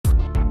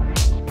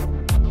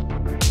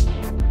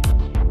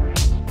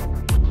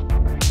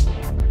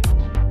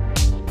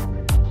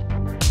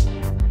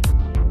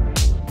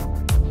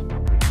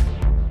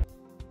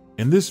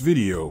this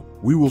video,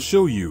 we will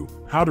show you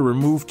how to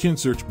remove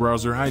Kinsearch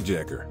browser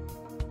hijacker.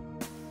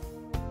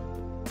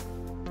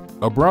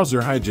 A browser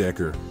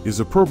hijacker is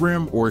a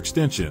program or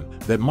extension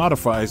that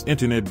modifies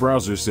internet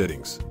browser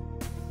settings.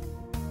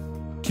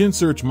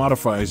 Kinsearch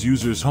modifies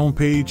users'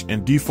 homepage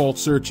and default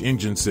search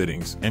engine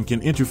settings and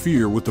can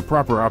interfere with the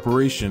proper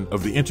operation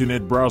of the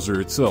internet browser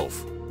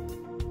itself.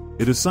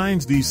 It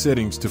assigns these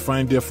settings to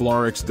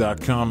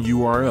findeflarx.com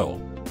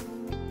URL.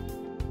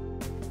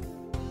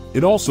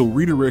 It also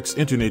redirects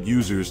internet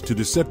users to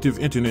deceptive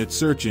internet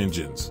search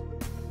engines.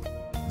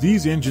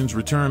 These engines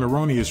return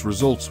erroneous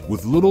results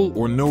with little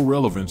or no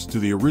relevance to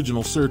the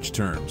original search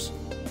terms.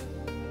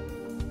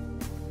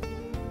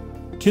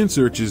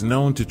 Kinsearch is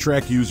known to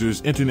track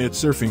users' internet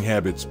surfing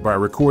habits by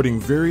recording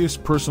various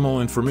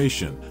personal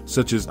information,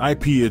 such as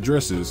IP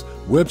addresses,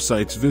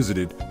 websites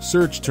visited,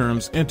 search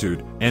terms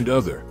entered, and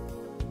other.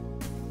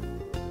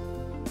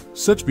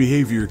 Such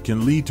behavior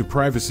can lead to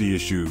privacy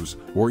issues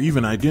or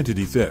even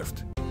identity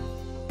theft.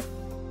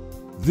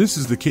 This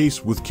is the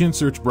case with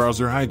Kinsearch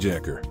browser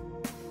hijacker.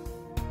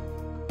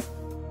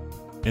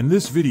 In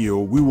this video,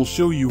 we will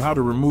show you how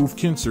to remove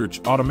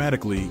Kinsearch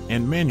automatically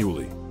and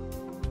manually.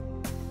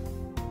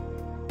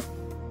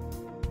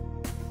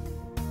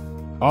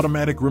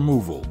 Automatic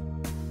removal.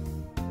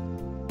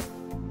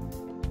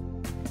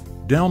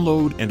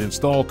 Download and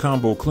install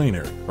Combo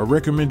Cleaner, a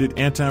recommended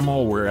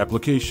anti-malware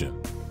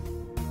application.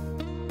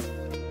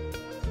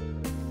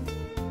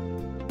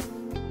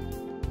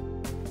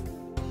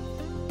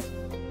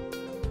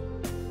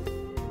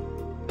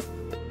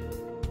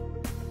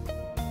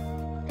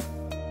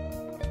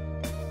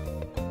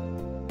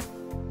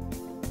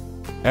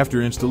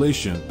 After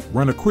installation,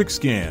 run a quick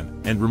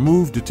scan and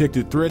remove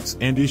detected threats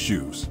and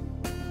issues.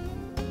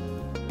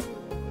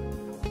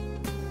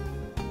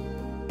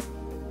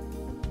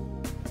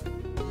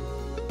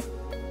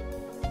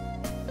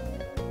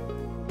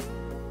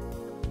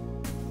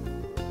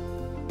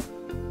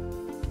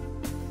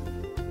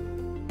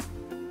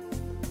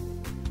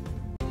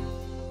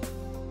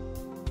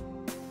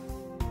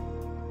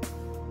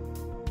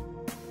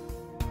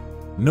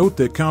 Note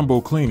that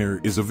Combo Cleaner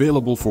is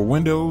available for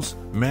Windows,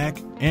 Mac,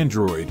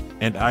 Android,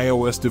 and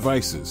iOS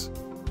devices.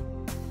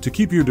 To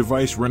keep your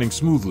device running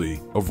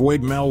smoothly,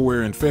 avoid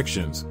malware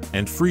infections,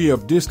 and free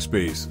up disk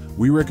space,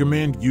 we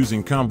recommend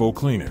using Combo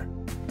Cleaner.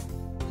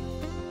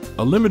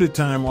 A limited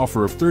time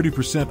offer of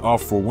 30%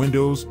 off for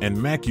Windows and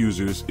Mac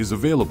users is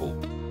available.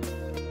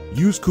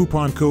 Use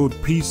coupon code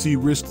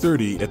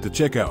PCRISK30 at the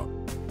checkout.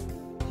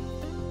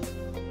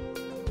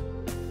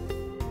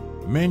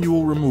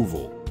 Manual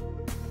removal.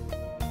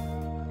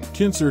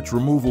 Kinsearch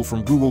removal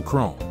from Google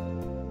Chrome.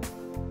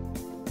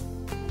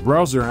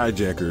 Browser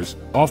hijackers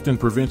often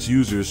prevents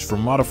users from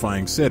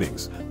modifying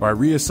settings by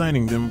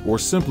reassigning them or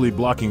simply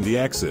blocking the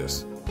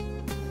access.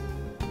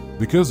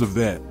 Because of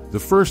that, the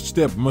first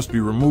step must be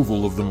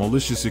removal of the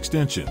malicious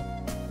extension.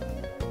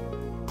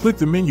 Click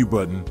the menu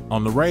button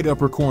on the right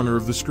upper corner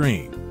of the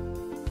screen.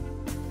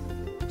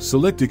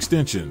 Select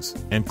Extensions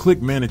and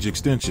click Manage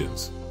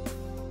Extensions.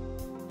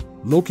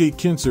 Locate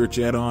Kinsearch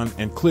add-on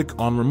and click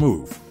on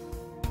Remove.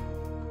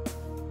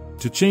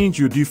 To change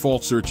your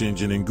default search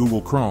engine in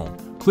Google Chrome,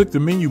 click the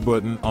menu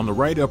button on the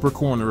right upper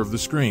corner of the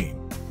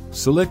screen.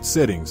 Select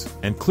Settings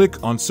and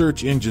click on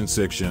Search Engine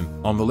section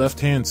on the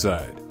left-hand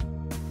side.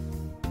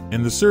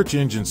 In the Search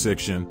Engine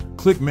section,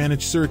 click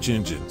Manage Search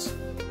Engines.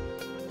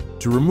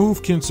 To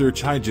remove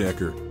Kinsearch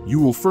hijacker,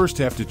 you will first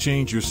have to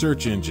change your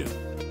search engine.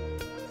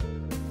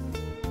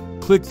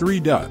 Click three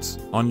dots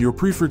on your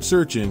preferred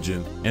search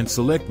engine and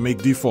select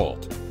Make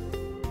Default.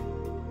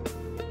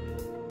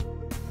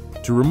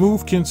 To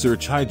remove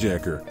Kinsearch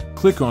hijacker,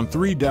 click on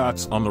three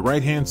dots on the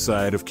right-hand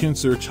side of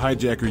Kinsearch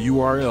hijacker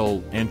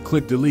URL and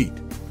click Delete.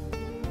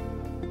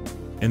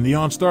 In the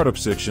On Startup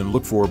section,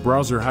 look for a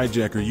browser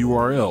hijacker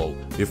URL.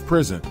 If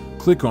present,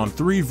 click on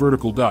three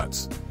vertical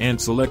dots and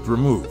select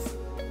Remove.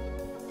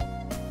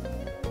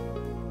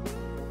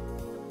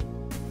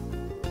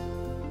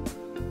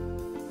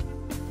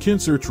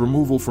 Kinsearch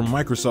removal from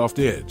Microsoft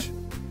Edge.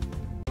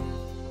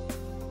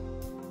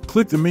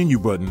 Click the menu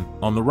button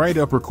on the right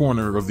upper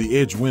corner of the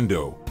Edge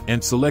window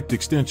and select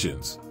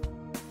Extensions.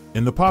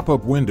 In the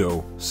pop-up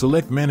window,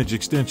 select Manage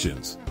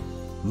Extensions.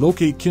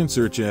 Locate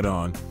Kinsearch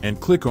add-on and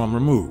click on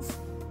Remove.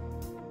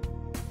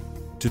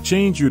 To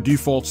change your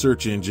default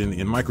search engine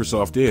in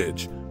Microsoft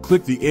Edge,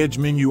 click the Edge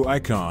menu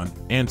icon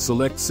and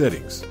select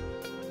Settings.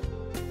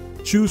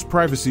 Choose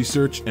Privacy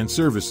Search and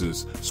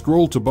Services,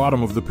 scroll to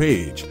bottom of the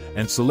page,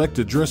 and select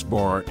Address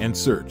Bar and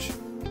Search.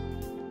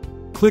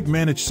 Click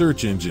Manage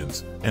Search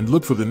Engines and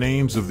look for the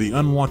names of the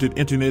unwanted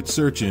internet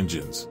search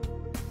engines.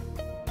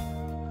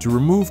 To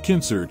remove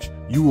Kinsearch,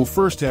 you will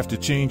first have to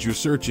change your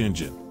search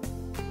engine.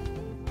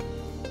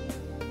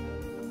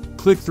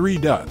 Click three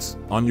dots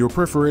on your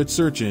preferred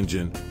search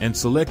engine and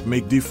select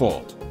Make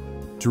Default.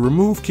 To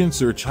remove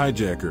Kinsearch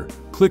hijacker,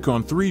 click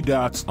on three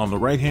dots on the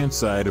right-hand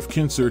side of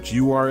Kinsearch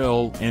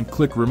URL and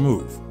click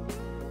Remove.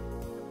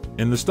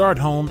 In the Start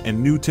Home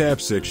and New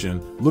Tab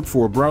section, look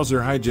for a browser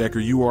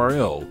hijacker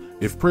URL.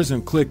 If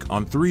present, click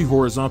on three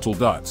horizontal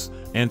dots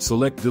and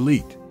select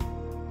Delete.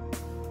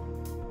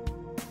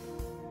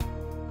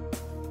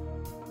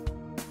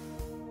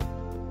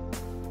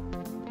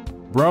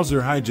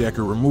 Browser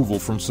hijacker removal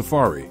from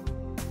Safari.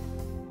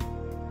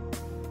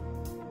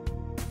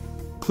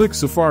 Click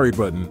Safari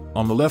button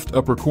on the left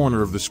upper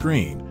corner of the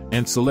screen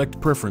and select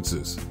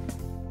Preferences.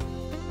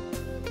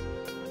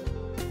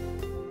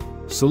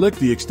 Select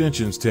the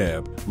Extensions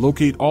tab,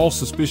 locate all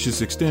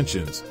suspicious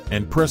extensions,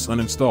 and press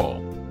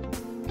Uninstall.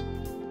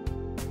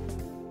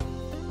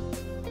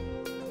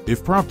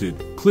 If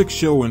prompted, click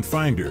Show in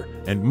Finder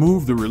and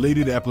move the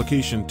related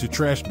application to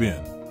Trash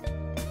Bin.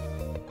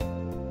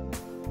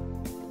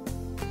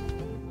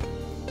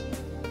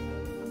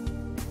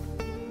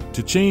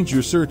 To change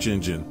your search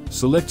engine,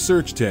 select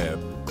Search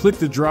tab, click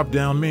the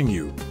drop-down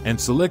menu, and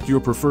select your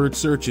preferred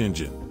search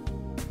engine.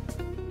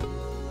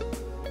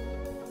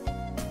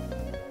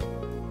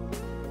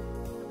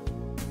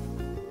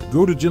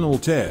 Go to General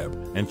tab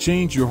and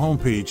change your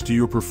homepage to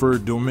your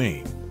preferred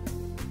domain.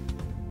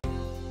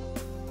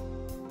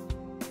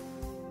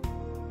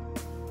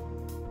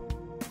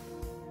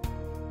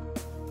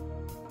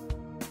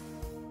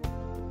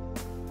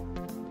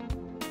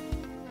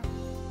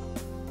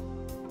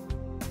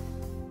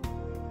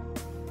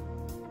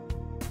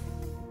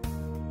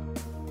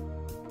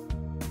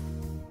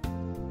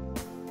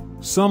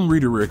 Some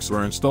redirects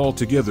are installed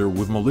together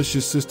with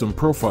malicious system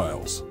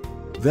profiles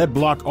that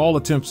block all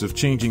attempts of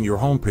changing your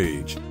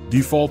homepage,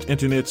 default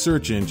internet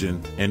search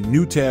engine, and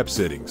new tab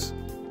settings.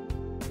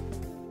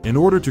 In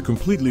order to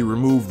completely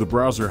remove the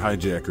browser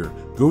hijacker,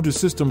 go to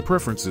System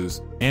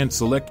Preferences and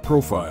select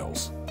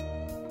Profiles.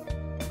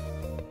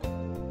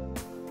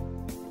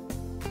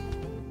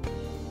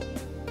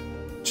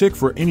 Check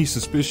for any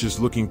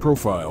suspicious-looking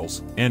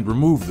profiles and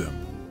remove them.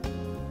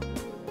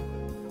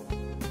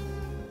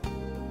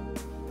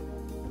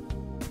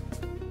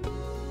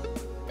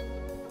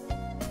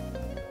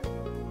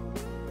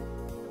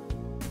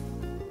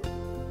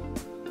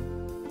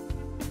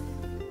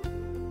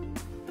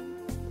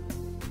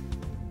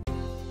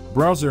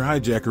 Browser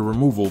hijacker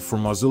removal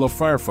from Mozilla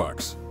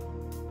Firefox.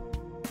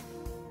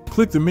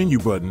 Click the menu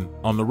button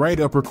on the right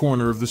upper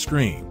corner of the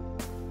screen.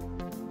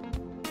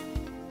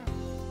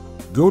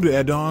 Go to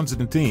Add-ons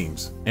and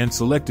Themes and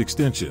select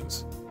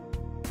Extensions.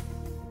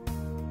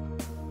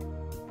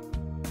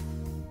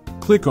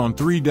 Click on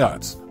three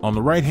dots on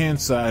the right-hand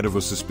side of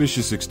a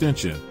suspicious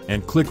extension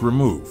and click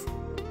Remove.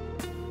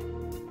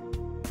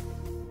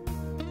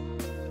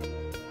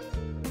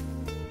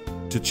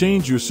 To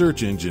change your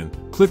search engine,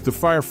 click the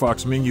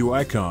Firefox menu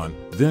icon,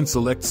 then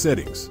select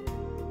Settings.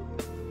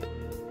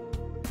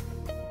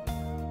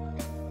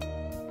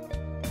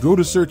 Go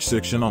to Search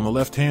section on the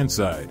left-hand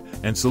side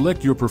and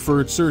select your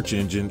preferred search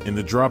engine in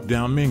the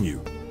drop-down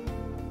menu.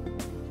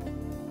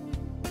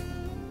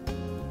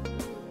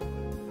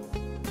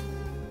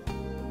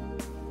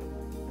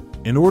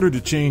 In order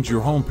to change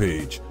your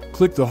homepage,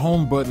 click the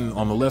Home button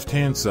on the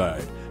left-hand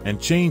side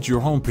and change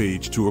your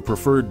homepage to a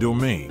preferred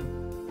domain.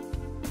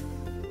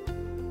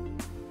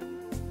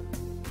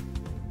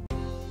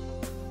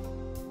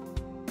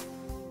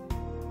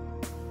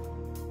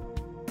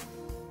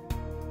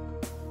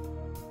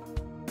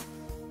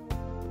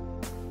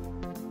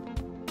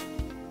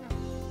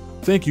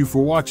 Thank you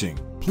for watching.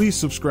 Please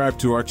subscribe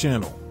to our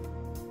channel.